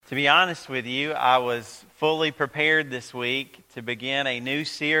To be honest with you, I was fully prepared this week to begin a new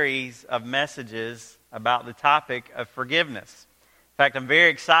series of messages about the topic of forgiveness. In fact, I'm very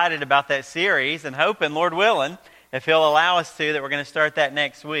excited about that series and hoping, Lord willing, if He'll allow us to, that we're going to start that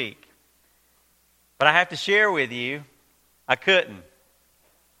next week. But I have to share with you, I couldn't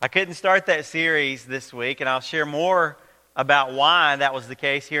start that series this week, and I'll share more about why that was the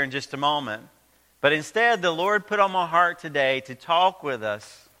case here in just a moment. But instead, the Lord put on my heart today to talk with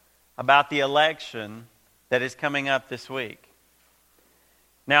us about the election that is coming up this week.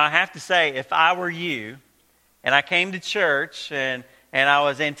 Now, I have to say, if I were you, and I came to church, and I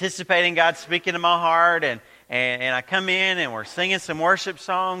was anticipating God speaking to my heart, and I come in, and we're singing some worship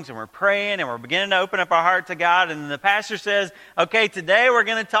songs, and we're praying, and we're beginning to open up our heart to God, and the pastor says, okay, today we're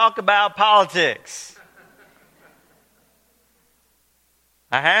going to talk about politics.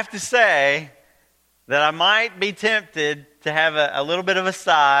 I have to say that I might be tempted to have a little bit of a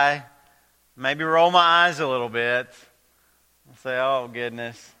sigh, maybe roll my eyes a little bit, and say, oh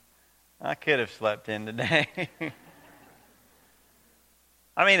goodness, I could have slept in today.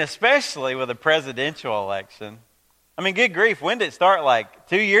 I mean, especially with a presidential election. I mean, good grief, when did it start? Like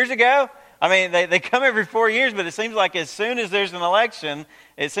 2 years ago? I mean, they come every 4 years, but it seems like as soon as there's an election,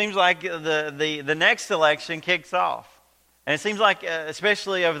 it seems like the next election kicks off. And it seems like,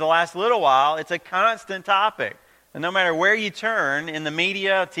 especially over the last little while, it's a constant topic. And no matter where you turn, in the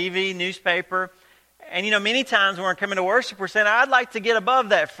media, TV, newspaper, and many times when we're coming to worship, we're saying, I'd like to get above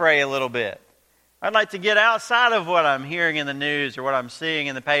that fray a little bit. I'd like to get outside of what I'm hearing in the news or what I'm seeing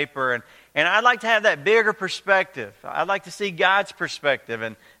in the paper, and I'd like to have that bigger perspective. I'd like to see God's perspective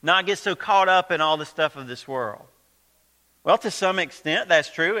and not get so caught up in all the stuff of this world. Well, to some extent,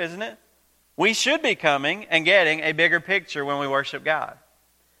 that's true, isn't it? We should be coming and getting a bigger picture when we worship God.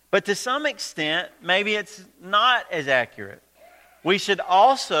 But to some extent, maybe it's not as accurate. We should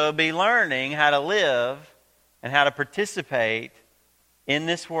also be learning how to live and how to participate in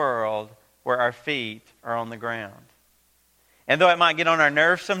this world where our feet are on the ground. And though it might get on our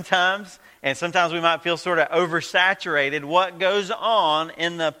nerves sometimes, and sometimes we might feel sort of oversaturated, what goes on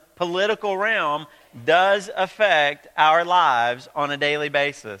in the political realm does affect our lives on a daily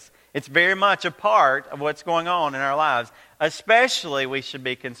basis. It's very much a part of what's going on in our lives. Especially, we should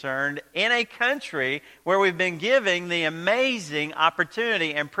be concerned in a country where we've been given the amazing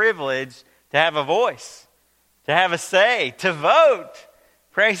opportunity and privilege to have a voice, to have a say, to vote.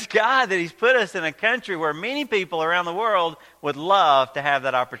 Praise God that He's put us in a country where many people around the world would love to have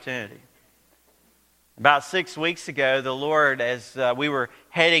that opportunity. About 6 weeks ago, the Lord, as we were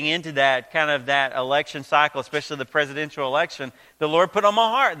heading into that election cycle, especially the presidential election, the Lord put on my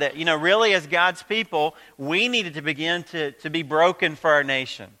heart that, really as God's people, we needed to begin to be broken for our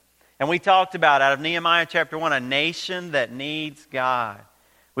nation. And we talked about, out of Nehemiah chapter 1, a nation that needs God.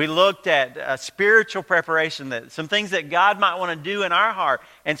 We looked at spiritual preparation, some things that God might want to do in our heart.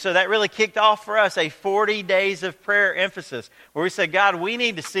 And so that really kicked off for us a 40 days of prayer emphasis, where we said, God, we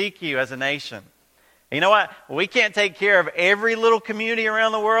need to seek You as a nation. You know what? We can't take care of every little community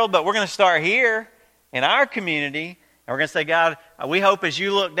around the world, but we're going to start here in our community. And we're going to say, God, we hope as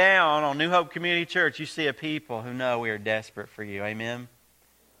You look down on New Hope Community Church, You see a people who know we are desperate for You. Amen?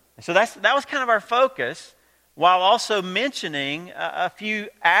 And so that was kind of our focus, while also mentioning a few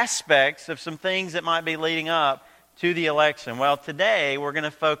aspects of some things that might be leading up to the election. Well, today we're going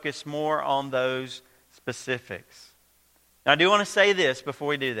to focus more on those specifics. Now, I do want to say this before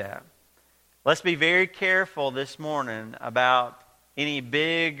we do that. Let's be very careful this morning about any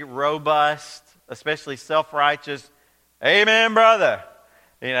big, robust, especially self-righteous, amen, brother.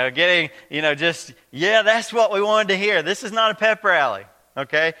 Getting, that's what we wanted to hear. This is not a pep rally,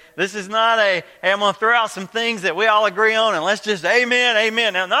 okay? This is not hey, I'm going to throw out some things that we all agree on and let's just amen,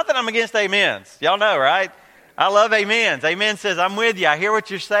 amen. Now, not that I'm against amens. Y'all know, right? I love amens. Amen says, I'm with you. I hear what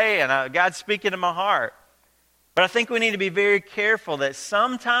you're saying. God's speaking to my heart. But I think we need to be very careful that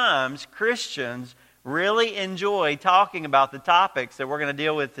sometimes Christians really enjoy talking about the topics that we're going to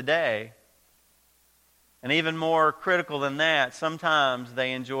deal with today. And even more critical than that, sometimes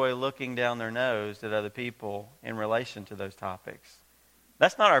they enjoy looking down their nose at other people in relation to those topics.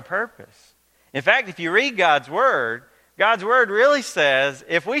 That's not our purpose. In fact, if you read God's Word really says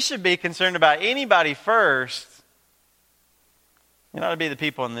if we should be concerned about anybody first, it ought to be the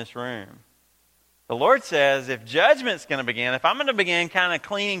people in this room. The Lord says if judgment's going to begin, if I'm going to begin kind of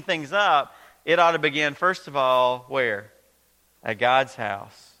cleaning things up, it ought to begin, first of all, where? At God's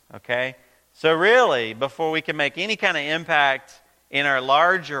house, okay? So really, before we can make any kind of impact in our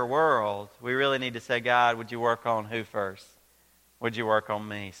larger world, we really need to say, God, would You work on who first? Would You work on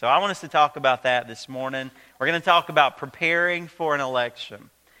me? So I want us to talk about that this morning. We're going to talk about preparing for an election.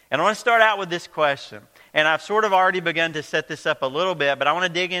 And I want to start out with this question. And I've sort of already begun to set this up a little bit, but I want to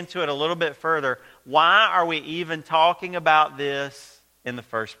dig into it a little bit further. Why are we even talking about this in the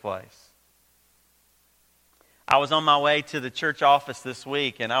first place? I was on my way to the church office this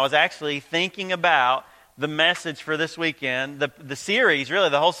week, and I was actually thinking about the message for this weekend, the series, really,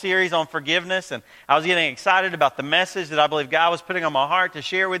 the whole series on forgiveness. And I was getting excited about the message that I believe God was putting on my heart to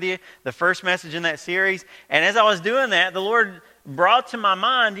share with you, the first message in that series. And as I was doing that, the Lord brought to my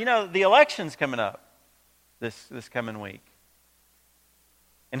mind, the election's coming up this coming week.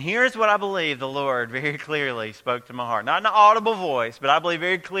 And here's what I believe the Lord very clearly spoke to my heart. Not in an audible voice, but I believe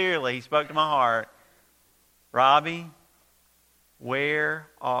very clearly He spoke to my heart. Robbie, where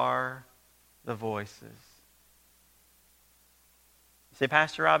are the voices? You say,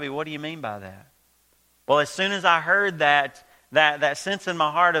 Pastor Robbie, what do you mean by that? Well, as soon as I heard that sense in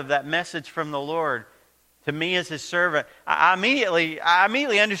my heart of that message from the Lord to me as His servant, I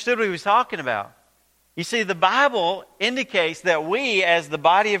immediately understood what He was talking about. You see, the Bible indicates that we, as the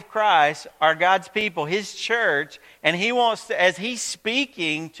body of Christ, are God's people, His church, and He wants to, as He's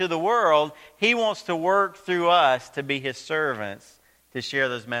speaking to the world, He wants to work through us to be His servants to share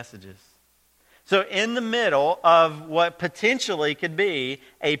those messages. So in the middle of what potentially could be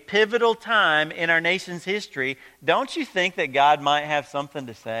a pivotal time in our nation's history, don't you think that God might have something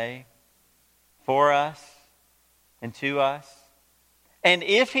to say for us and to us? And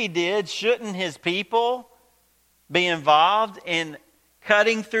if He did, shouldn't His people be involved in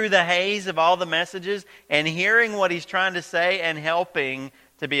cutting through the haze of all the messages and hearing what He's trying to say and helping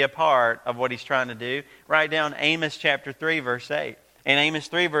to be a part of what He's trying to do? Write down Amos chapter 3, verse 8. In Amos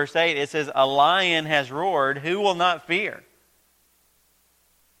 3, verse 8, it says, "A lion has roared, who will not fear?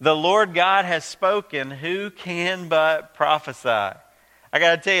 The Lord God has spoken, who can but prophesy?" I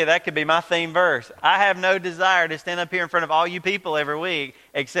got to tell you, that could be my theme verse. I have no desire to stand up here in front of all you people every week,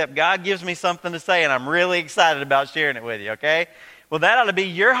 except God gives me something to say, and I'm really excited about sharing it with you, okay? Well, that ought to be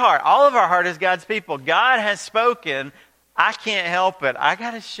your heart. All of our heart is God's people. God has spoken. I can't help it. I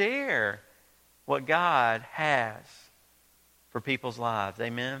got to share what God has for people's lives.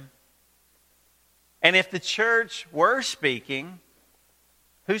 Amen? And if the church were speaking,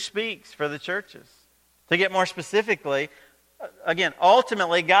 who speaks for the churches? To get more specifically, again,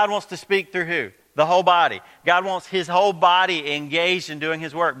 ultimately, God wants to speak through who? The whole body. God wants His whole body engaged in doing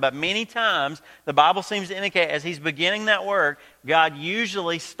His work. But many times, the Bible seems to indicate as He's beginning that work, God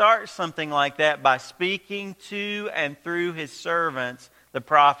usually starts something like that by speaking to and through His servants, the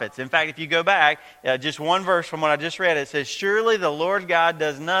prophets. In fact, if you go back, just one verse from what I just read, it says, "Surely the Lord God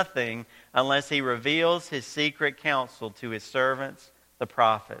does nothing unless He reveals His secret counsel to His servants, the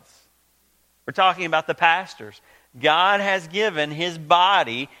prophets." We're talking about the pastors. God has given His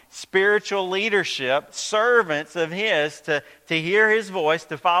body spiritual leadership, servants of His to hear His voice,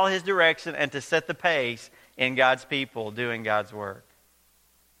 to follow His direction, and to set the pace in God's people doing God's work.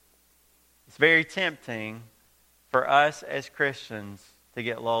 It's very tempting for us as Christians to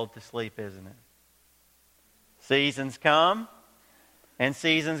get lulled to sleep, isn't it? Seasons come and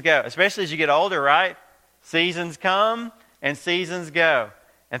seasons go. Especially as you get older, right? Seasons come and seasons go.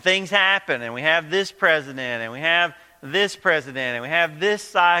 And things happen, and we have this president, and we have this president, and we have this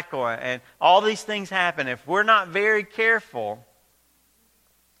cycle, and all these things happen. If we're not very careful,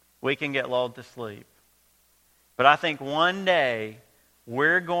 we can get lulled to sleep. But I think one day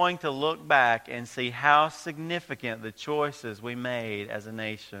we're going to look back and see how significant the choices we made as a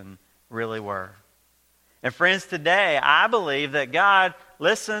nation really were. And friends, today I believe that God,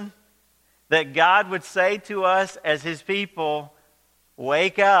 listen, that God would say to us as His people,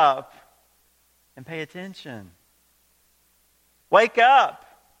 wake up and pay attention. Wake up,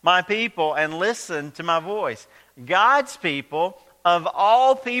 my people, and listen to my voice. God's people, of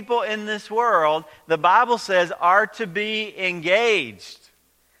all people in this world, the Bible says are to be engaged.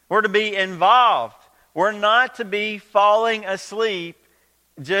 We're to be involved. We're not to be falling asleep,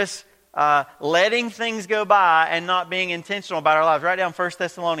 just letting things go by and not being intentional about our lives. Write down 1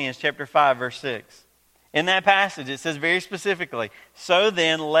 Thessalonians chapter 5, verse 6. In that passage, it says very specifically, "So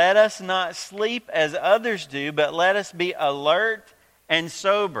then, let us not sleep as others do, but let us be alert and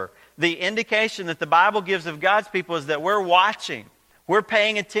sober." The indication that the Bible gives of God's people is that we're watching. We're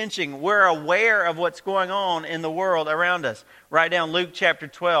paying attention. We're aware of what's going on in the world around us. Write down Luke chapter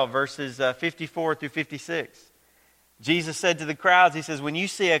 12, verses 54 through 56. Jesus said to the crowds, He says, "When you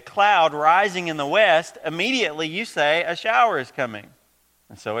see a cloud rising in the west, immediately you say, a shower is coming."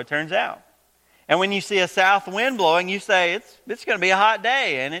 And so it turns out. And when you see a south wind blowing, you say, it's going to be a hot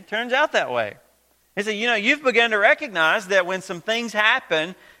day, and it turns out that way. He said, you've begun to recognize that when some things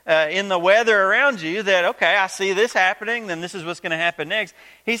happen in the weather around you that, okay, I see this happening, then this is what's going to happen next.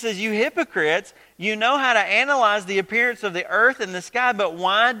 He says, you hypocrites, you know how to analyze the appearance of the earth and the sky, but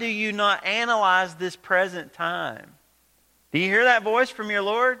why do you not analyze this present time? Do you hear that voice from your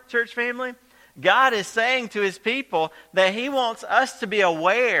Lord, church family? God is saying to His people that He wants us to be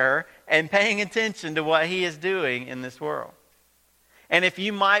aware and paying attention to what He is doing in this world. And if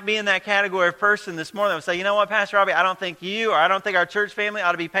you might be in that category of person this morning that would say, you know what, Pastor Robbie, I don't think you or I don't think our church family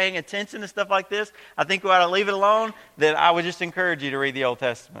ought to be paying attention to stuff like this. I think we ought to leave it alone. Then I would just encourage you to read the Old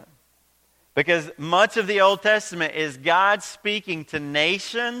Testament. Because much of the Old Testament is God speaking to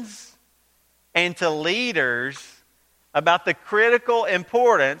nations and to leaders about the critical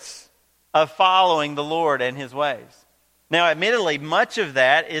importance of following the Lord and His ways. Now, admittedly, much of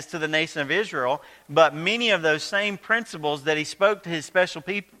that is to the nation of Israel, but many of those same principles that He spoke to His special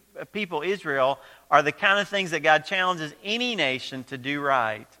people, Israel, are the kind of things that God challenges any nation to do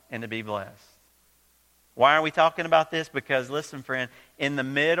right and to be blessed. Why are we talking about this? Because, listen, friend, in the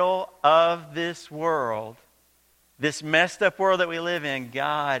middle of this world, this messed up world that we live in,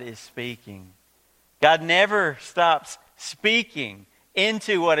 God is speaking. God never stops speaking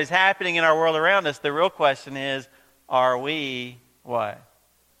into what is happening in our world around us. The real question is, are we what?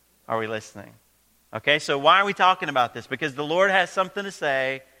 Are we listening? Okay, so why are we talking about this? Because the Lord has something to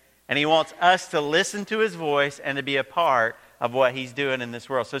say, and He wants us to listen to His voice and to be a part of what He's doing in this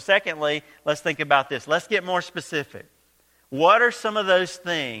world. So secondly, let's think about this. Let's get more specific. What are some of those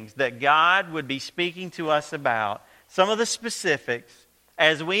things that God would be speaking to us about? Some of the specifics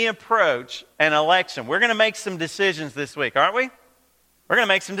as we approach an election. We're going to make some decisions this week, aren't we? We're going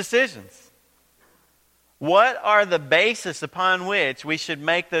to make some decisions. What are the basis upon which we should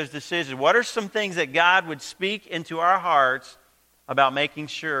make those decisions? What are some things that God would speak into our hearts about making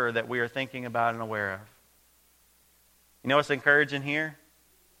sure that we are thinking about and aware of? You know what's encouraging here?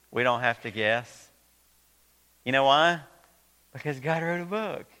 We don't have to guess. You know why? Because God wrote a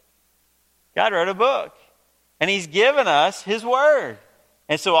book. God wrote a book. And He's given us His Word.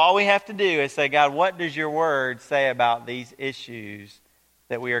 And so all we have to do is say, God, what does your Word say about these issues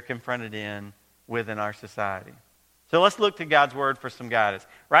that we are confronted within our society? So let's look to God's Word for some guidance.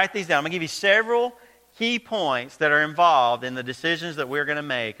 Write these down. I'm going to give you several key points that are involved in the decisions that we're going to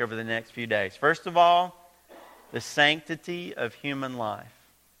make over the next few days. First of all, the sanctity of human life.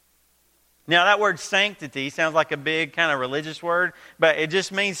 Now, that word sanctity sounds like a big kind of religious word, but it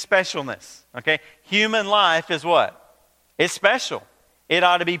just means specialness. Okay? Human life is what? It's special. It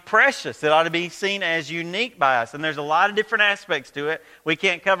ought to be precious. It ought to be seen as unique by us. And there's a lot of different aspects to it. We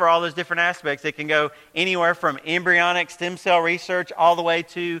can't cover all those different aspects. It can go anywhere from embryonic stem cell research all the way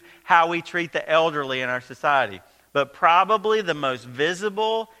to how we treat the elderly in our society. But probably the most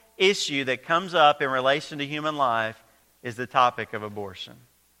visible issue that comes up in relation to human life is the topic of abortion.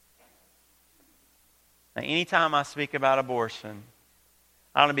 Now, anytime I speak about abortion,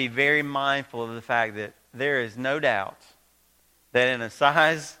 I want to be very mindful of the fact that there is no doubt that in a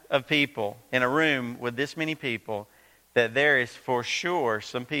size of people, in a room with this many people, that there is for sure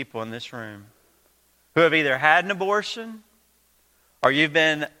some people in this room who have either had an abortion or you've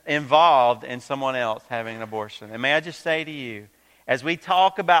been involved in someone else having an abortion. And may I just say to you, as we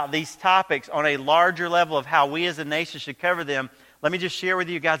talk about these topics on a larger level of how we as a nation should cover them, let me just share with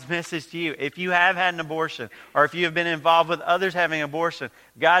you God's message to you. If you have had an abortion, or if you have been involved with others having an abortion,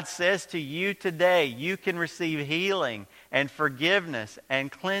 God says to you today, you can receive healing and forgiveness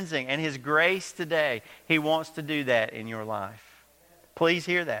and cleansing and His grace today. He wants to do that in your life. Please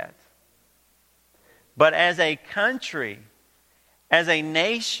hear that. But as a country, as a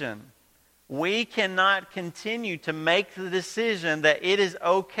nation, we cannot continue to make the decision that it is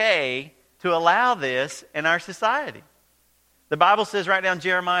okay to allow this in our society. The Bible says right down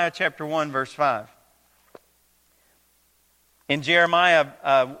Jeremiah chapter 1, verse 5. In Jeremiah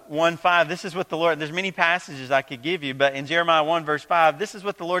 1:5, this is what the Lord, there's many passages I could give you, but in Jeremiah 1, verse 5, this is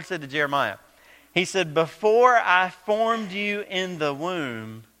what the Lord said to Jeremiah. He said, before I formed you in the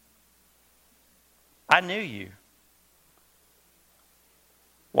womb, I knew you.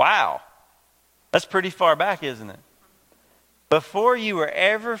 Wow. That's pretty far back, isn't it? Before you were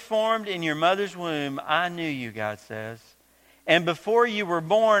ever formed in your mother's womb, I knew you, God says. And before you were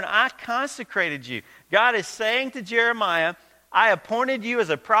born, I consecrated you. God is saying to Jeremiah, I appointed you as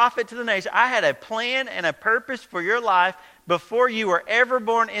a prophet to the nation. I had a plan and a purpose for your life before you were ever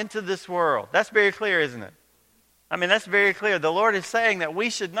born into this world. That's very clear, isn't it? I mean, that's very clear. The Lord is saying that we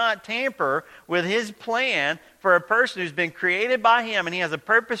should not tamper with His plan for a person who's been created by Him and He has a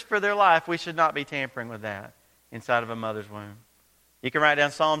purpose for their life. We should not be tampering with that inside of a mother's womb. You can write down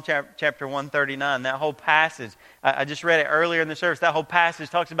Psalm chapter 139. That whole passage, I just read it earlier in the service. That whole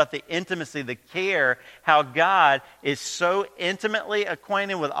passage talks about the intimacy, the care, how God is so intimately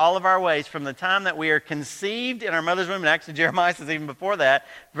acquainted with all of our ways from the time that we are conceived in our mother's womb. And actually, Jeremiah says even before that,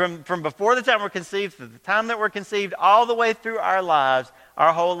 from before the time we're conceived to the time that we're conceived, all the way through our lives,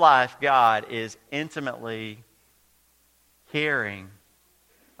 our whole life, God is intimately caring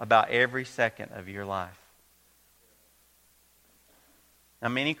about every second of your life. Now,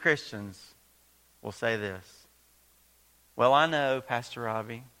 many Christians will say this. Well, I know, Pastor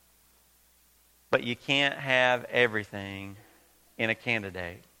Robbie, but you can't have everything in a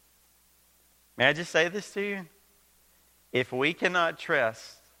candidate. May I just say this to you? If we cannot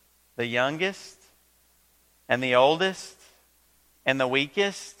trust the youngest and the oldest and the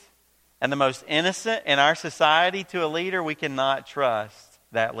weakest and the most innocent in our society to a leader, we cannot trust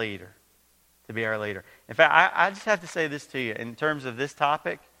that leader to be our leader. In fact, I just have to say this to you in terms of this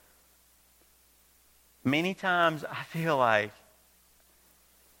topic. Many times I feel like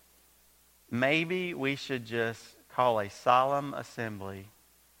maybe we should just call a solemn assembly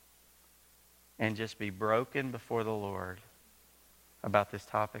and just be broken before the Lord about this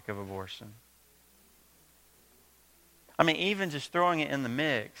topic of abortion. I mean, even just throwing it in the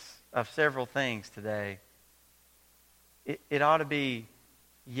mix of several things today, it ought to be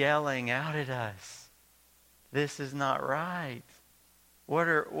yelling out at us, this is not right. What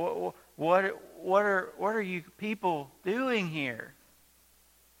are you people doing here?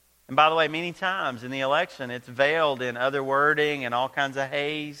 And by the way, many times in the election, it's veiled in other wording and all kinds of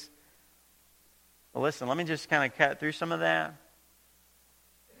haze. Well, listen, let me just kind of cut through some of that.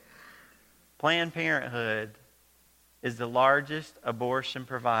 Planned Parenthood is the largest abortion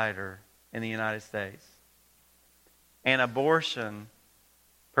provider in the United States. And abortion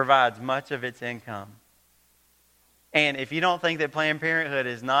provides much of its income. And if you don't think that Planned Parenthood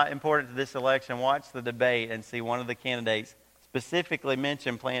is not important to this election, watch the debate and see one of the candidates specifically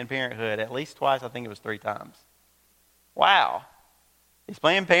mention Planned Parenthood at least twice. I think it was 3 times. Wow. Is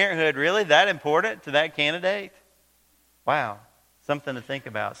Planned Parenthood really that important to that candidate? Wow. Something to think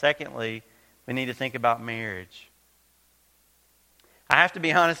about. Secondly, we need to think about marriage. I have to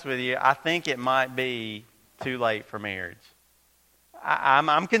be honest with you. I think it might be too late for marriage.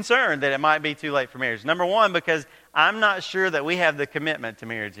 I'm concerned that it might be too late for marriage. Number one, because I'm not sure that we have the commitment to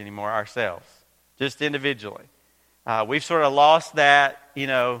marriage anymore ourselves, just individually. We've sort of lost that,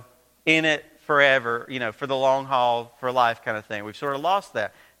 in it forever, for the long haul, for life kind of thing. We've sort of lost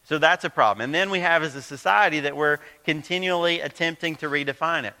that. So that's a problem. And then we have as a society that we're continually attempting to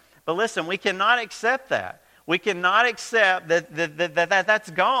redefine it. But listen, we cannot accept that. We cannot accept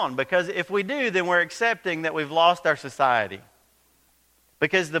that's gone, because if we do, then we're accepting that we've lost our society.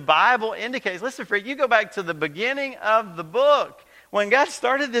 Because the Bible indicates, listen, friend, you go back to the beginning of the book. When God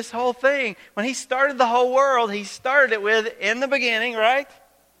started this whole thing, when He started the whole world, He started it with, in the beginning, right?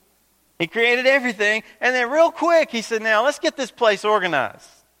 He created everything. And then real quick, He said, now let's get this place organized.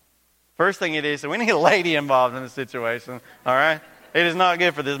 First thing He did, so we need a lady involved in the situation, all right? It is not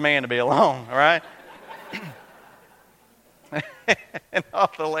good for this man to be alone, all right? And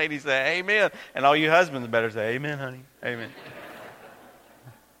all the ladies say, amen. And all you husbands better say, amen, honey, amen.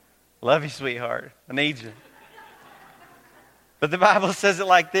 Love you, sweetheart. I need you. But the Bible says it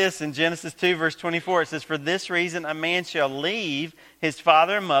like this in Genesis 2, verse 24. It says, for this reason a man shall leave his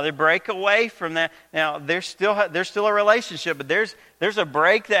father and mother, break away from that. Now, there's still a relationship, but there's a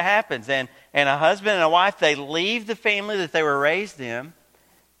break that happens. And a husband and a wife, they leave the family that they were raised in,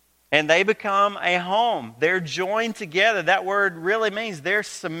 and they become a home. They're joined together. That word really means they're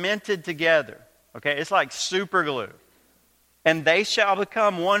cemented together. Okay, it's like super glue. And they shall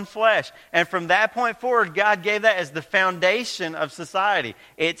become one flesh. And from that point forward, God gave that as the foundation of society.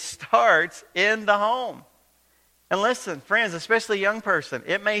 It starts in the home. And listen, friends, especially a young person,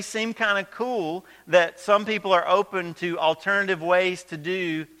 it may seem kind of cool that some people are open to alternative ways to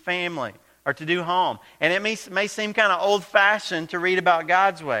do family or to do home. And it may seem kind of old-fashioned to read about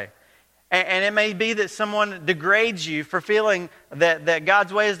God's way. And it may be that someone degrades you for feeling that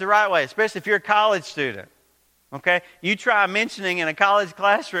God's way is the right way, especially if you're a college student. Okay? You try mentioning in a college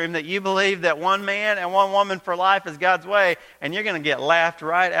classroom that you believe that one man and one woman for life is God's way, and you're going to get laughed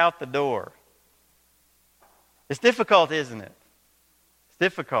right out the door. It's difficult, isn't it? It's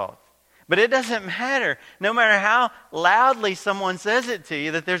difficult. But it doesn't matter. No matter how loudly someone says it to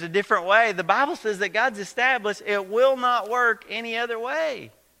you that there's a different way, the Bible says that God's established it will not work any other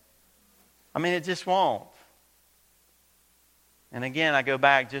way. I mean, it just won't. And again, I go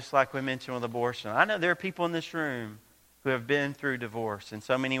back just like we mentioned with abortion. I know there are people in this room who have been through divorce in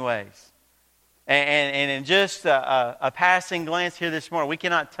so many ways. And in just a passing glance here this morning, we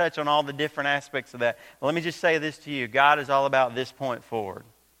cannot touch on all the different aspects of that. But let me just say this to you. God is all about this point forward.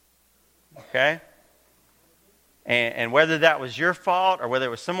 Okay? And whether that was your fault or whether it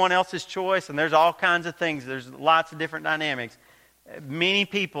was someone else's choice, and there's all kinds of things, there's lots of different dynamics. Many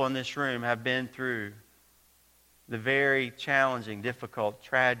people in this room have been through the very challenging, difficult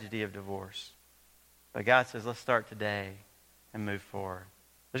tragedy of divorce. But God says, let's start today and move forward.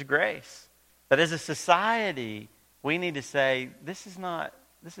 There's grace. But as a society, we need to say, this is not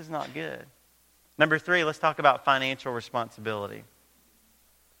good. Number 3, let's talk about financial responsibility.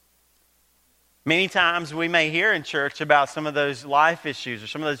 Many times we may hear in church about some of those life issues or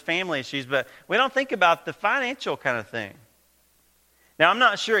some of those family issues, but we don't think about the financial kind of thing. Now, I'm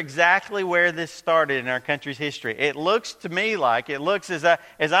not sure exactly where this started in our country's history. It looks to me like, as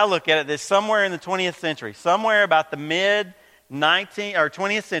I look at it, this somewhere in the 20th century, somewhere about the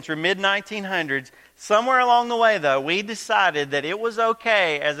mid-20th century, mid-1900s, somewhere along the way, though, we decided that it was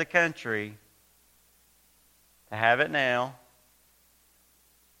okay as a country to have it now,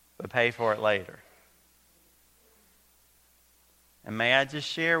 but pay for it later. And may I just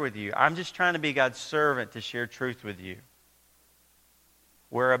share with you, I'm just trying to be God's servant to share truth with you.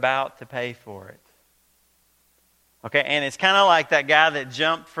 We're about to pay for it. Okay, and it's kind of like that guy that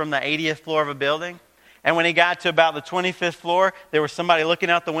jumped from the 80th floor of a building. And when he got to about the 25th floor, there was somebody looking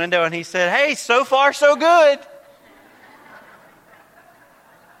out the window and he said, "Hey, so far so good."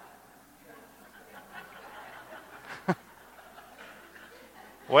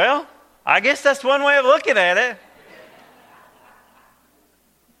 Well, I guess that's one way of looking at it.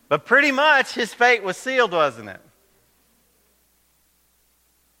 But pretty much his fate was sealed, wasn't it?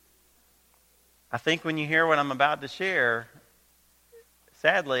 I think when you hear what I'm about to share,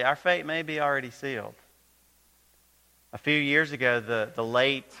 sadly, our fate may be already sealed. A few years ago, the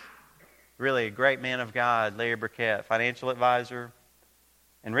late, really a great man of God, Larry Burkett, financial advisor,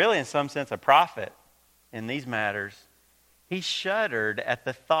 and really in some sense a prophet in these matters, he shuddered at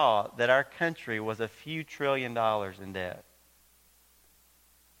the thought that our country was a few $1 trillion in debt.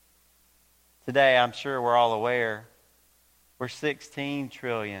 Today, I'm sure we're all aware, we're $16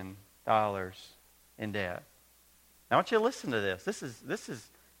 trillion in debt. Now, I want you to listen to this. This is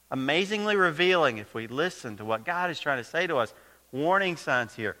amazingly revealing if we listen to what God is trying to say to us. Warning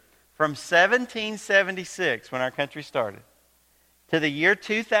signs here. From 1776, when our country started, to the year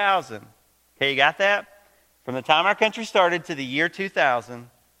 2000, okay, you got that? From the time our country started to the year 2000,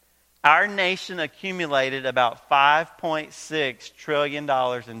 our nation accumulated about $5.6 trillion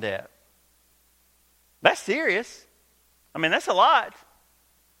in debt. That's serious. I mean, that's a lot.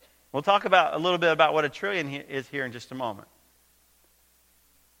 We'll talk about a little bit about what a trillion is here in just a moment.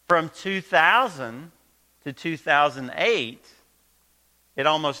 From 2000 to 2008, it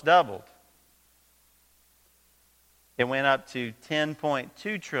almost doubled. It went up to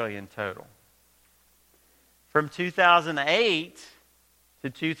 10.2 trillion total. From 2008 to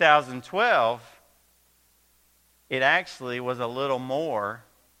 2012, it actually was a little more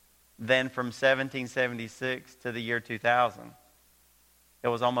than from 1776 to the year 2000. It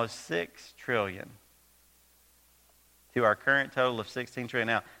was almost 6 trillion to our current total of 16 trillion.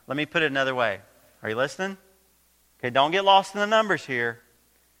 Now, let me put it another way. Are you listening? Okay, don't get lost in the numbers here.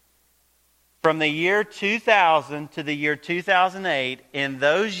 From the year 2000 to the year 2008, in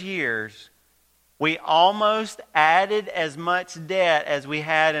those years, we almost added as much debt as we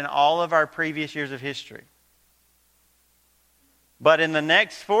had in all of our previous years of history. But in the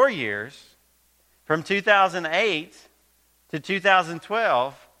next 4 years, from 2008 to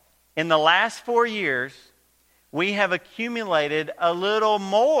 2012, in the last 4 years, we have accumulated a little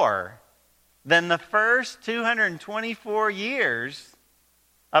more than the first 224 years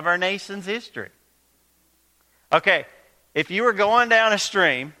of our nation's history. Okay, if you were going down a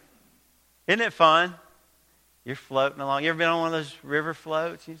stream, isn't it fun? You're floating along. You ever been on one of those river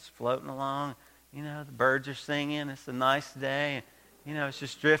floats? You're just floating along. You know, the birds are singing. It's a nice day. You know, it's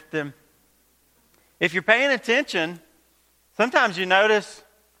just drifting. If you're paying attention, sometimes you notice,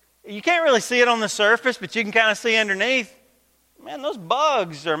 you can't really see it on the surface, but you can kind of see underneath. Man, those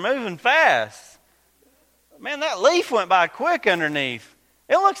bugs are moving fast. Man, that leaf went by quick underneath.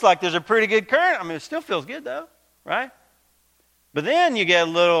 It looks like there's a pretty good current. I mean, it still feels good though, right? But then you get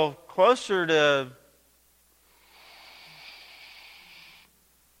a little closer to,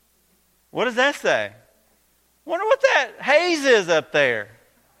 what does that say? Wonder what that haze is up there.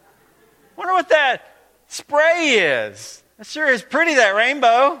 Wonder what that spray is. It sure is pretty, that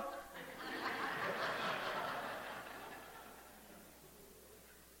rainbow.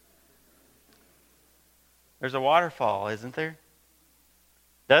 There's a waterfall, isn't there?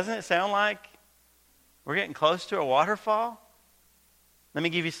 Doesn't it sound like We're getting close to a waterfall. Let me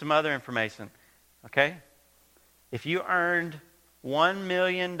give you some other information, okay? If you earned $1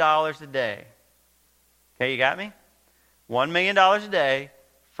 million a day, okay, you got me? $1 million a day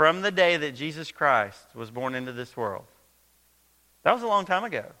from the day that Jesus Christ was born into this world. That was a long time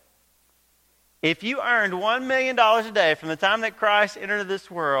ago. If you earned $1 million a day from the time that Christ entered this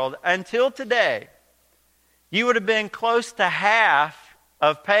world until today, you would have been close to half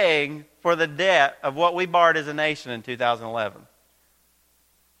of paying for the debt of what we borrowed as a nation in 2011.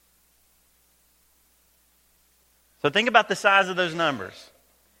 So think about the size of those numbers.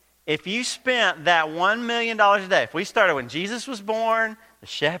 If you spent that $1 million a day, if we started when Jesus was born, the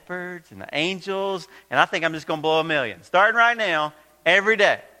shepherds and the angels, and I think I'm just going to blow $1 million. Starting right now, every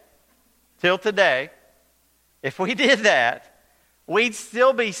day, till today, if we did that, we'd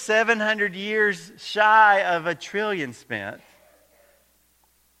still be 700 years shy of $1 trillion spent.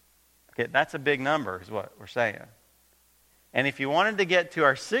 Okay, that's a big number is what we're saying. And if you wanted to get to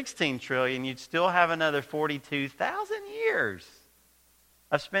our 16 trillion, you'd still have another 42,000 years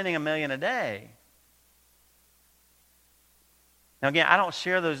of spending $1 million a day. Now again, I don't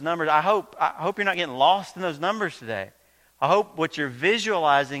share those numbers. I hope you're not getting lost in those numbers today. I hope what you're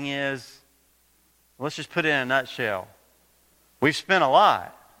visualizing is, let's just put it in a nutshell. We've spent a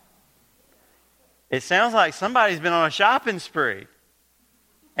lot. It sounds like somebody's been on a shopping spree.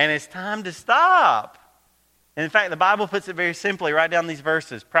 And it's time to stop. And in fact, the Bible puts it very simply. Write down these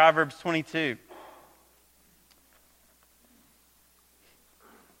verses. Proverbs 22.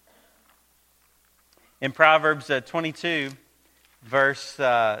 In Proverbs 22, verse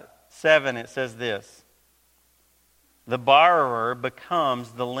 7, it says this. The borrower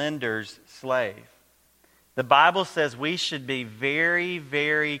becomes the lender's slave. The Bible says we should be very,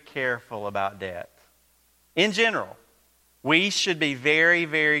 very careful about debt. In general, we should be very,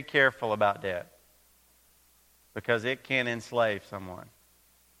 very careful about debt because it can enslave someone.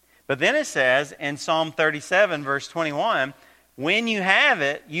 But then it says in Psalm 37, verse 21, when you have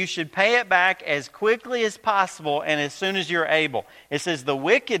it, you should pay it back as quickly as possible and as soon as you're able. It says the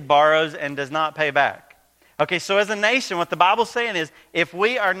wicked borrows and does not pay back. Okay, so as a nation, what the Bible's saying is, if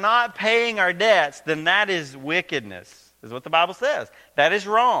we are not paying our debts, then that is wickedness, is what the Bible says. That is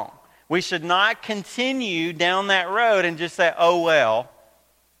wrong. We should not continue down that road and just say, oh, well,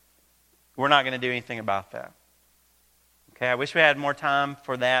 we're not going to do anything about that. Okay, I wish we had more time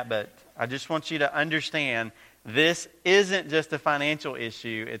for that, but I just want you to understand this isn't just a financial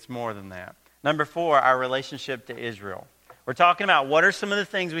issue, it's more than that. Number 4, our relationship to Israel. We're talking about what are some of the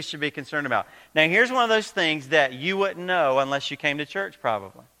things we should be concerned about. Now, here's one of those things that you wouldn't know unless you came to church,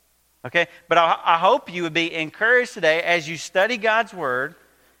 probably. Okay? But I hope you would be encouraged today as you study God's Word,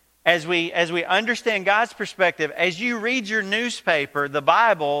 as we understand God's perspective, as you read your newspaper, the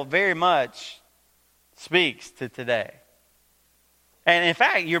Bible very much speaks to today. And in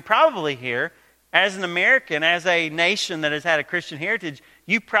fact, you're probably here as an American, as a nation that has had a Christian heritage,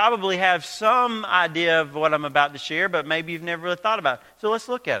 you probably have some idea of what I'm about to share, but maybe you've never really thought about it. So let's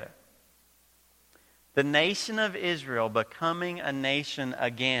look at it. The nation of Israel becoming a nation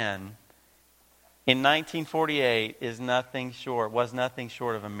again in 1948 was nothing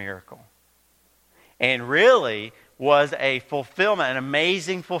short of a miracle. And really was a fulfillment, an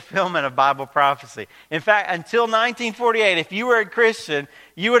amazing fulfillment of Bible prophecy. In fact, until 1948, if you were a Christian,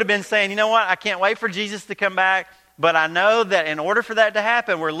 you would have been saying, you know what, I can't wait for Jesus to come back, but I know that in order for that to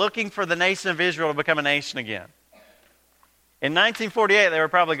happen, we're looking for the nation of Israel to become a nation again. In 1948, they were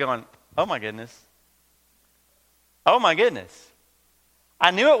probably going, oh my goodness. Oh my goodness.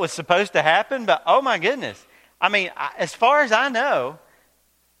 I knew it was supposed to happen, but oh my goodness. I mean, as far as I know,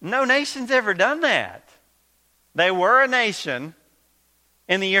 no nation's ever done that. They were a nation.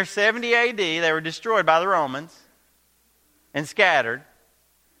 In the year 70 AD, they were destroyed by the Romans and scattered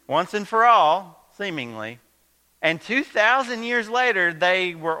once and for all, seemingly. And 2,000 years later,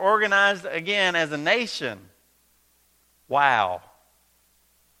 they were organized again as a nation. Wow.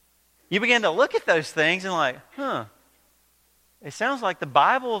 You begin to look at those things and like, it sounds like the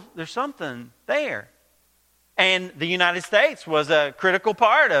Bible, there's something there. And the United States was a critical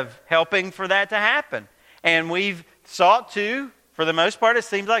part of helping for that to happen. And we've sought to, for the most part, it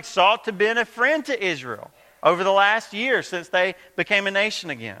seems like, sought to be a friend to Israel over the last year since they became a nation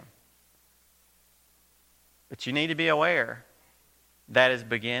again. But you need to be aware that is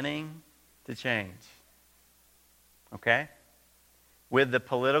beginning to change. Okay? With the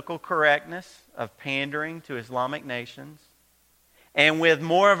political correctness of pandering to Islamic nations, and with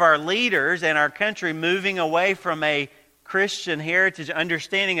more of our leaders and our country moving away from a Christian heritage,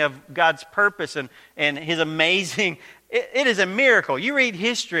 understanding of God's purpose and His amazing... It is a miracle. You read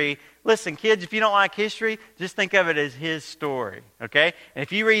history. Listen, kids, if you don't like history, just think of it as His story, okay? And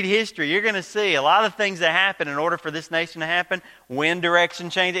if you read history, you're going to see a lot of things that happen in order for this nation to happen. Wind direction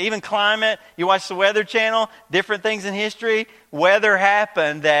change, even climate. You watch the Weather Channel, different things in history. Weather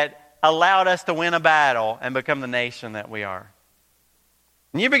happened that allowed us to win a battle and become the nation that we are.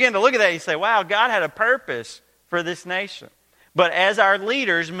 And you begin to look at that and you say, wow, God had a purpose for this nation. But as our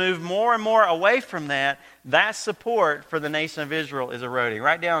leaders move more and more away from that, that support for the nation of Israel is eroding.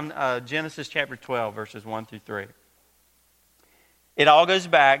 Write down Genesis chapter 12, verses 1 through 3. It all goes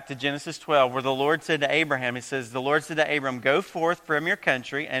back to Genesis 12, where the Lord said to Abraham, He says, the Lord said to Abram, go forth from your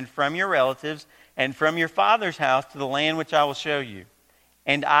country and from your relatives and from your father's house to the land which I will show you.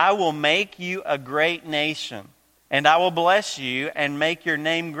 And I will make you a great nation. And I will bless you and make your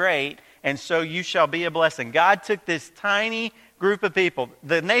name great, and so you shall be a blessing. God took this tiny group of people.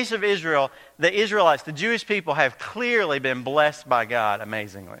 The nation of Israel, the Israelites, the Jewish people have clearly been blessed by God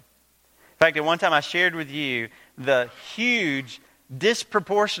amazingly. In fact, at one time I shared with you the huge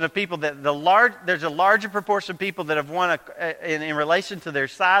disproportion of people that there's a larger proportion of people that have won in relation to their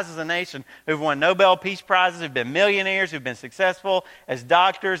size as a nation who've won Nobel Peace Prizes, who've been millionaires, who've been successful as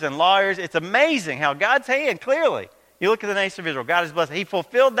doctors and lawyers. It's amazing how God's hand clearly. You look at the nation of Israel, God is blessed. He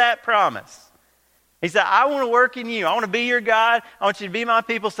fulfilled that promise. He said, I want to work in you. I want to be your God. I want you to be my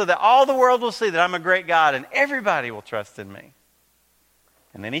people so that all the world will see that I'm a great God and everybody will trust in me.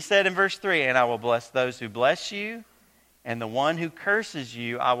 And then He said in verse 3, and I will bless those who bless you, and the one who curses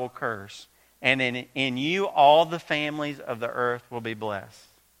you I will curse. And in you all the families of the earth will be blessed.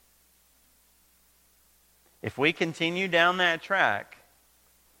 If we continue down that track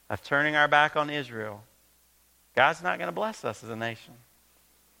of turning our back on Israel, God's not going to bless us as a nation.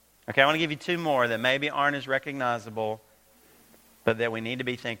 Okay, I want to give you two more that maybe aren't as recognizable, but that we need to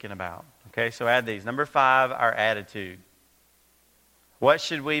be thinking about. Okay, so add these. Number 5, our attitude. What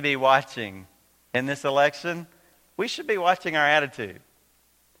should we be watching in this election? We should be watching our attitude.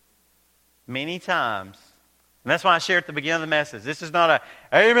 Many times, and that's why I shared at the beginning of the message, this is not a,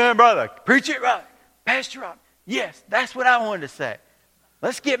 amen, brother, preach it right, Pastor Rob. Yes, that's what I wanted to say.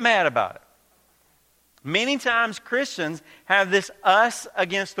 Let's get mad about it. Many times Christians have this us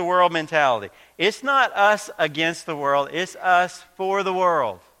against the world mentality. It's not us against the world, it's us for the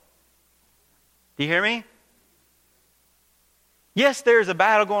world. Do you hear me? Yes, there's a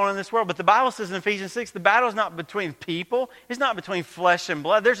battle going on in this world, but the Bible says in Ephesians 6, the battle is not between people. It's not between flesh and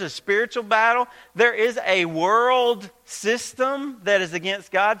blood. There's a spiritual battle. There is a world system that is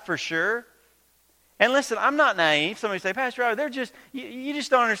against God for sure. And listen, I'm not naive. Somebody say, Pastor Robert, you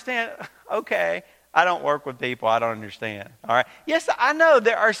just don't understand. Okay, I don't work with people. I don't understand. All right. Yes, I know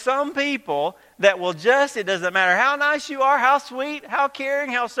there are some people that will it doesn't matter how nice you are, how sweet, how caring,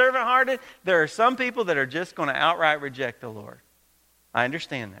 how servant-hearted. There are some people that are just going to outright reject the Lord. I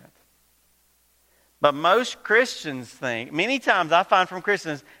understand that. But most Christians think, many times I find from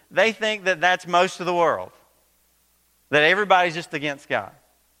Christians, they think that that's most of the world. That everybody's just against God.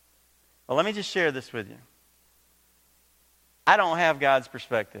 Well, let me just share this with you. I don't have God's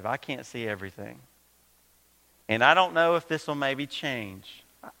perspective. I can't see everything. And I don't know if this will maybe change.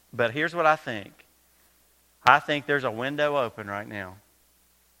 But here's what I think. I think there's a window open right now.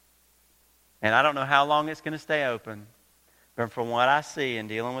 And I don't know how long it's going to stay open. But from what I see in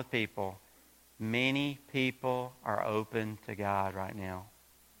dealing with people, many people are open to God right now.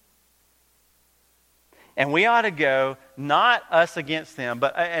 And we ought to go, not us against them,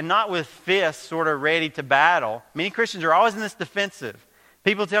 and not with fists sort of ready to battle. Many Christians are always in this defensive.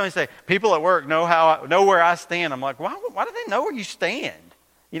 People tell me, people at work know where I stand. I'm like, why do they know where you stand?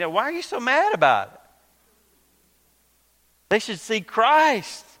 Why are you so mad about it? They should see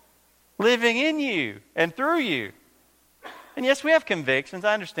Christ living in you and through you. And yes, we have convictions.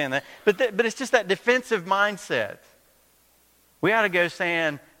 I understand that. But it's just that defensive mindset. We ought to go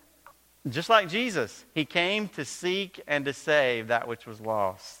saying, just like Jesus, He came to seek and to save that which was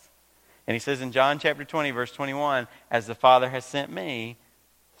lost. And He says in John chapter 20, verse 21, as the Father has sent me,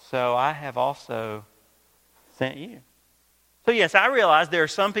 so I have also sent you. So yes, I realize there are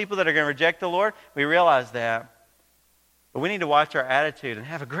some people that are going to reject the Lord. We realize that. But we need to watch our attitude and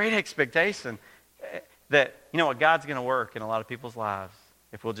have a great expectation that, God's going to work in a lot of people's lives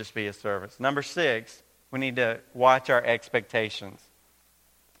if we'll just be His servants. Number 6, we need to watch our expectations.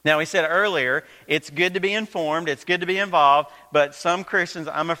 Now, we said earlier, it's good to be informed, it's good to be involved, but some Christians,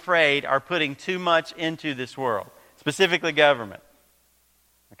 I'm afraid, are putting too much into this world, specifically government.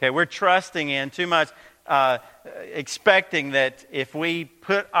 Okay, we're trusting in too much, expecting that if we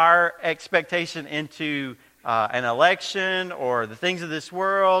put our expectation into an election or the things of this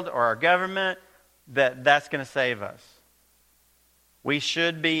world or our government, that's going to save us. We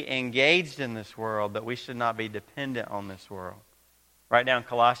should be engaged in this world, but we should not be dependent on this world. Write down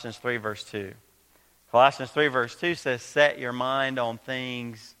Colossians 3, verse 2. Colossians 3, verse 2 says, set your mind on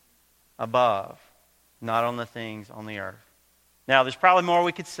things above, not on the things on the earth. Now, there's probably more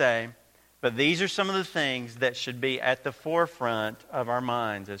we could say, but these are some of the things that should be at the forefront of our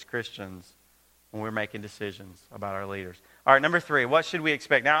minds as Christians when we're making decisions about our leaders. All right, number 3, what should we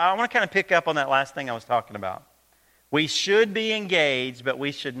expect? Now, I want to kind of pick up on that last thing I was talking about. We should be engaged, but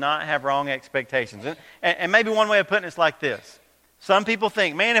we should not have wrong expectations. And maybe one way of putting it is like this. Some people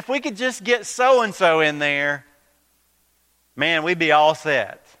think, man, if we could just get so-and-so in there, man, we'd be all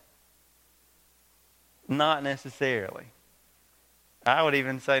set. Not necessarily. I would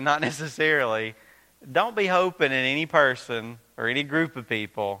even say not necessarily. Don't be hoping in any person or any group of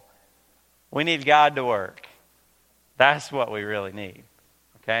people. We need God to work. That's what we really need.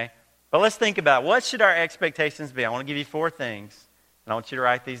 Okay? But let's think about what should our expectations be. I want to give you 4 things, and I want you to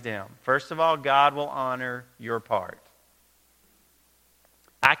write these down. First of all, God will honor your part.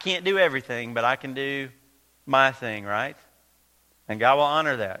 I can't do everything, but I can do my thing, right? And God will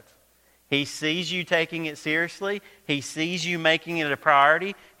honor that. He sees you taking it seriously. He sees you making it a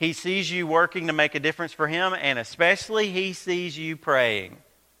priority. He sees you working to make a difference for Him, and especially He sees you praying.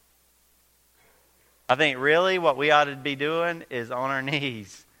 I think really what we ought to be doing is on our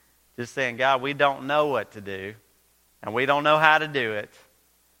knees, just saying, God, we don't know what to do, and we don't know how to do it.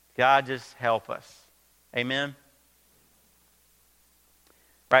 God, just help us. Amen?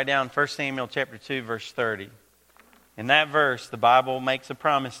 Write down 1 Samuel chapter 2, verse 30. In that verse, the Bible makes a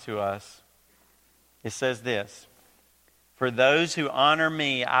promise to us. It says this, for those who honor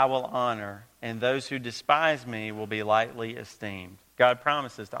me, I will honor, and those who despise me will be lightly esteemed. God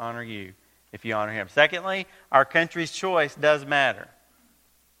promises to honor you if you honor Him. Secondly, our country's choice does matter.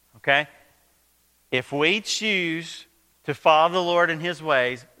 Okay? If we choose to follow the Lord in His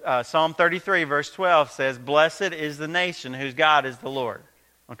ways, Psalm 33, verse 12 says, blessed is the nation whose God is the Lord.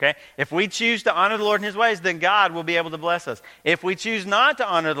 Okay? If we choose to honor the Lord in His ways, then God will be able to bless us. If we choose not to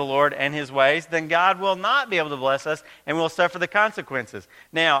honor the Lord and His ways, then God will not be able to bless us and we'll suffer the consequences.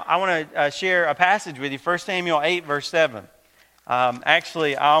 Now, I want to share a passage with you, 1 Samuel 8, verse 7.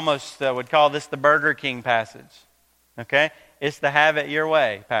 Actually, I almost would call this the Burger King passage. Okay? It's the have it your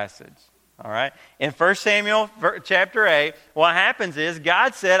way passage. All right? In 1 Samuel chapter 8, what happens is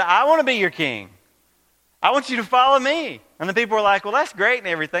God said, I want to be your king. I want you to follow me. And the people were like, well, that's great and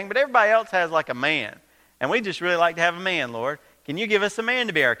everything, but everybody else has like a man. And we just really like to have a man, Lord. Can you give us a man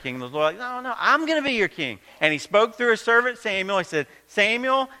to be our king? The Lord was like, no, I'm going to be your king. And He spoke through His servant Samuel. He said,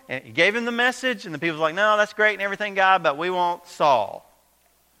 Samuel, and He gave him the message. And the people were like, no, that's great and everything, God, but we want Saul.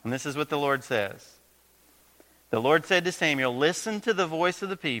 And this is what the Lord says. The Lord said to Samuel, listen to the voice of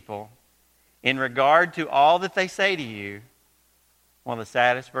the people in regard to all that they say to you. One of the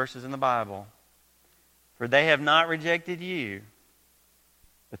saddest verses in the Bible. For they have not rejected you,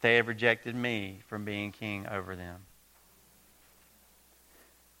 but they have rejected me from being king over them.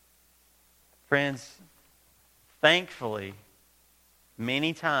 Friends, thankfully,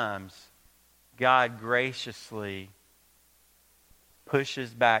 many times, God graciously pushes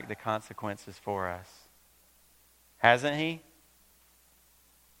back the consequences for us. Hasn't He?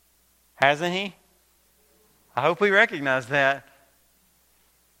 Hasn't He? I hope we recognize that.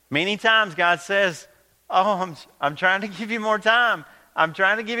 Many times God says, oh, I'm trying to give you more time. I'm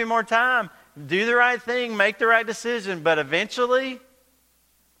trying to give you more time. Do the right thing. Make the right decision. But eventually,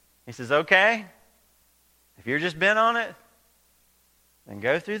 He says, okay, if you're just bent on it, then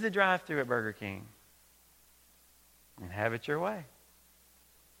go through the drive-thru at Burger King and have it your way.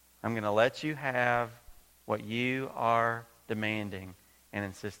 I'm going to let you have what you are demanding and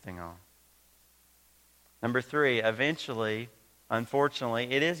insisting on. Number 3, eventually,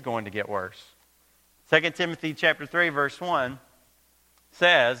 unfortunately, it is going to get worse. 2 Timothy chapter 3, verse 1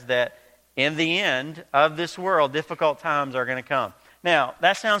 says that in the end of this world, difficult times are going to come. Now,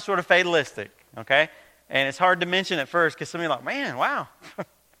 that sounds sort of fatalistic, okay? And it's hard to mention at first because some of you are like, man, wow.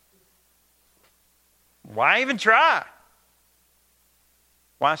 Why even try?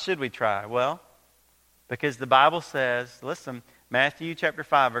 Why should we try? Well, because the Bible says, listen, Matthew chapter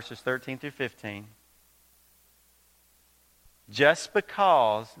 5, verses 13 through 15. Just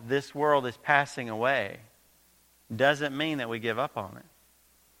because this world is passing away doesn't mean that we give up on it,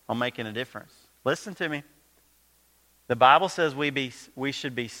 on making a difference. Listen to me. The Bible says we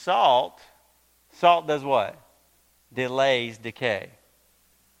should be salt. Salt does what? Delays decay.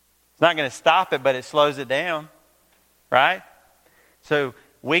 It's not going to stop it, but it slows it down. Right? So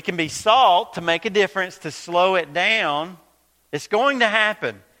we can be salt to make a difference, to slow it down. It's going to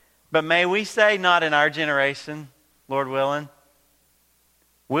happen. But may we say, not in our generation, Lord willing.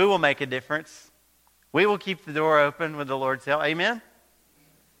 We will make a difference. We will keep the door open with the Lord's help. Amen?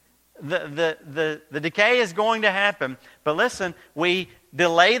 The decay is going to happen. But listen, we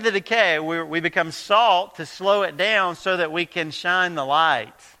delay the decay. We become salt to slow it down so that we can shine the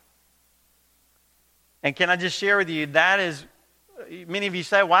light. And can I just share with you, that is, many of you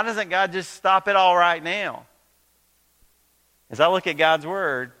say, why doesn't God just stop it all right now? As I look at God's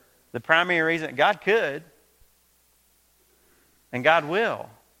Word, the primary reason, God could, and God will.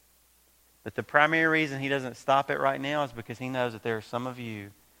 But the primary reason He doesn't stop it right now is because He knows that there are some of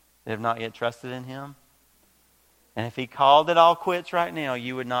you that have not yet trusted in Him. And if He called it all quits right now,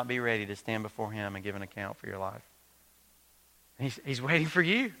 you would not be ready to stand before Him and give an account for your life. He's waiting for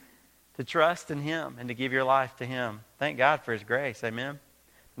you to trust in Him and to give your life to Him. Thank God for His grace. Amen.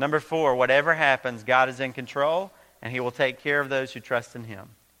 Number 4, whatever happens, God is in control and He will take care of those who trust in Him.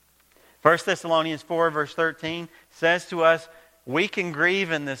 1 Thessalonians 4 verse 13 says to us, we can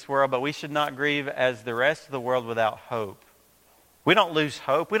grieve in this world, but we should not grieve as the rest of the world without hope. We don't lose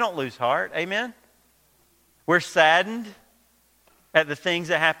hope. We don't lose heart. Amen? We're saddened at the things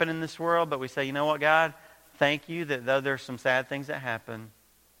that happen in this world, but we say, you know what, God? Thank you that though there's some sad things that happen,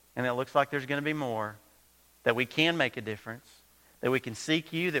 and it looks like there's going to be more, that we can make a difference, that we can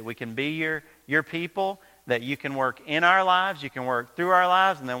seek you, that we can be your people, that you can work in our lives, you can work through our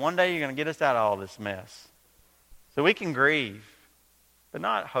lives, and then one day you're going to get us out of all this mess. So we can grieve, but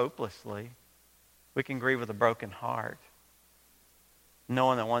not hopelessly. We can grieve with a broken heart,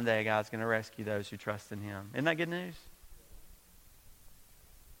 knowing that one day God's going to rescue those who trust in Him. Isn't that good news?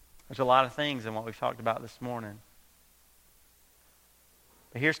 There's a lot of things in what we've talked about this morning.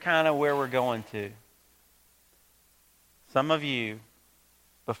 But here's kind of where we're going to. Some of you,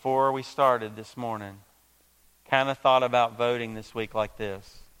 before we started this morning, kind of thought about voting this week like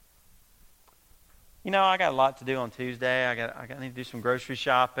this. You know, I got a lot to do on Tuesday. I need to do some grocery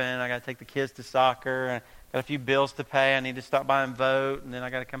shopping. I got to take the kids to soccer. And got a few bills to pay. I need to stop by and vote. And then I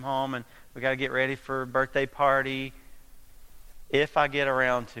got to come home and we got to get ready for a birthday party. If I get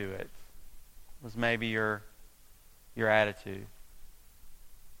around to it, was maybe your attitude.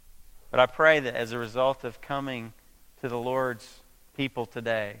 But I pray that as a result of coming to the Lord's people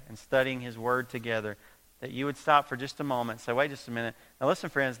today and studying His Word together, that you would stop for just a moment and say, wait just a minute. Now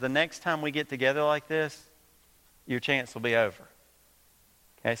listen, friends, the next time we get together like this, your chance will be over.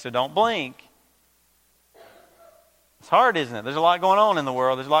 Okay, so don't blink. It's hard, isn't it? There's a lot going on in the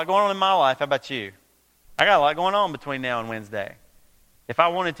world. There's a lot going on in my life. How about you? I got a lot going on between now and Wednesday. If I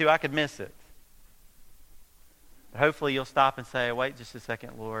wanted to, I could miss it. But hopefully you'll stop and say, wait just a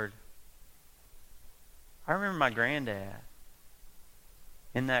second, Lord. I remember my granddad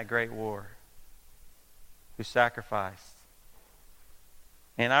in that great war who sacrificed.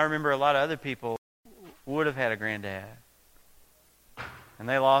 And I remember a lot of other people would have had a granddad. And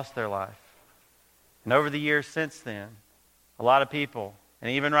they lost their life. And over the years since then, a lot of people,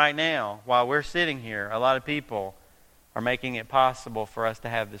 and even right now, while we're sitting here, a lot of people are making it possible for us to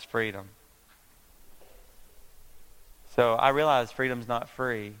have this freedom. So I realize freedom's not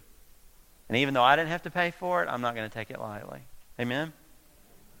free. And even though I didn't have to pay for it, I'm not going to take it lightly. Amen?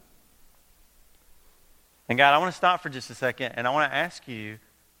 And God, I want to stop for just a second, and I want to ask you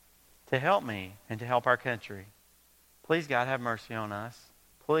to help me and to help our country. Please, God, have mercy on us.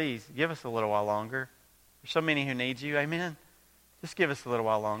 Please, give us a little while longer. There's so many who need you. Amen? Just give us a little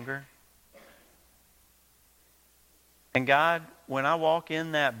while longer. And God, when I walk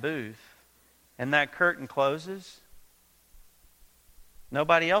in that booth and that curtain closes,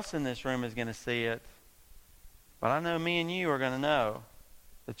 nobody else in this room is going to see it. But I know me and you are going to know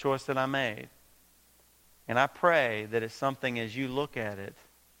the choice that I made. And I pray that it's something as you look at it,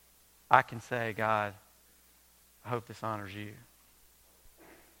 I can say, God, I hope this honors you.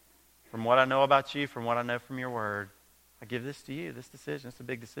 From what I know about you, from what I know from your word, I give this to you, this decision. It's a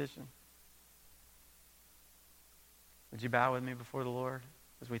big decision. Would you bow with me before the Lord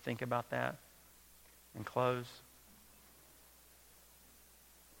as we think about that and close?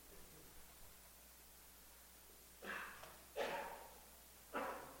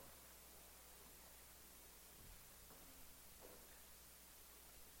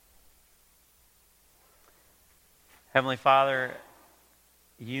 Heavenly Father,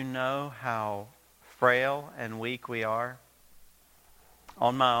 you know how frail and weak we are.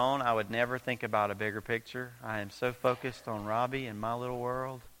 On my own, I would never think about a bigger picture. I am so focused on Robbie and my little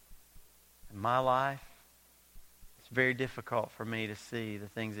world and my life. It's very difficult for me to see the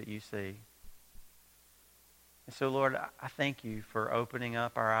things that you see. And so, Lord, I thank you for opening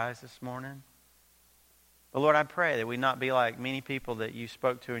up our eyes this morning. But Lord, I pray that we not be like many people that you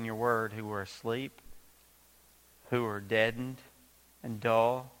spoke to in your word who were asleep, who were deadened and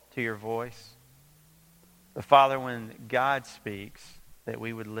dull to your voice. But Father, when God speaks, that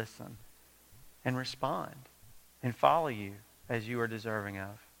we would listen and respond and follow you as you are deserving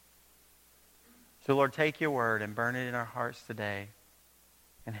of. So Lord, take your word and burn it in our hearts today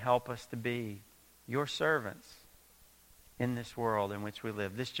and help us to be your servants in this world in which we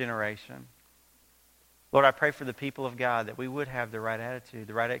live, this generation. Lord, I pray for the people of God that we would have the right attitude,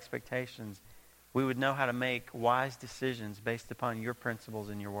 the right expectations. We would know how to make wise decisions based upon your principles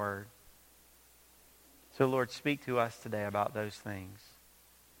and your word. So, Lord, speak to us today about those things.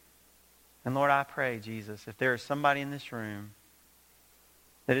 And Lord, I pray, Jesus, if there is somebody in this room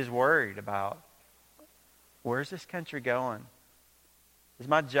that is worried about, where's this country going? Is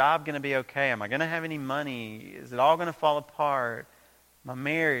my job going to be okay? Am I going to have any money? Is it all going to fall apart? My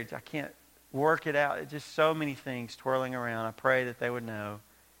marriage, I can't work it out. It's just so many things twirling around. I pray that they would know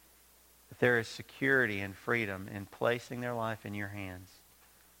that there is security and freedom in placing their life in your hands.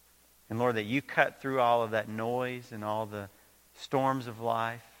 And Lord, that you cut through all of that noise and all the storms of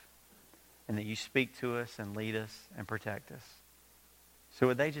life, and that you speak to us and lead us and protect us. So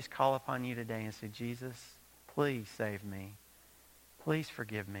would they just call upon you today and say, Jesus, please save me. Please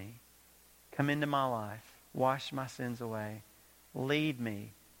forgive me. Come into my life. Wash my sins away. Lead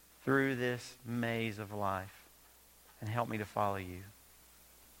me through this maze of life and help me to follow you.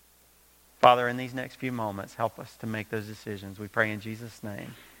 Father, in these next few moments, help us to make those decisions. We pray in Jesus'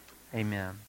 name. Amen.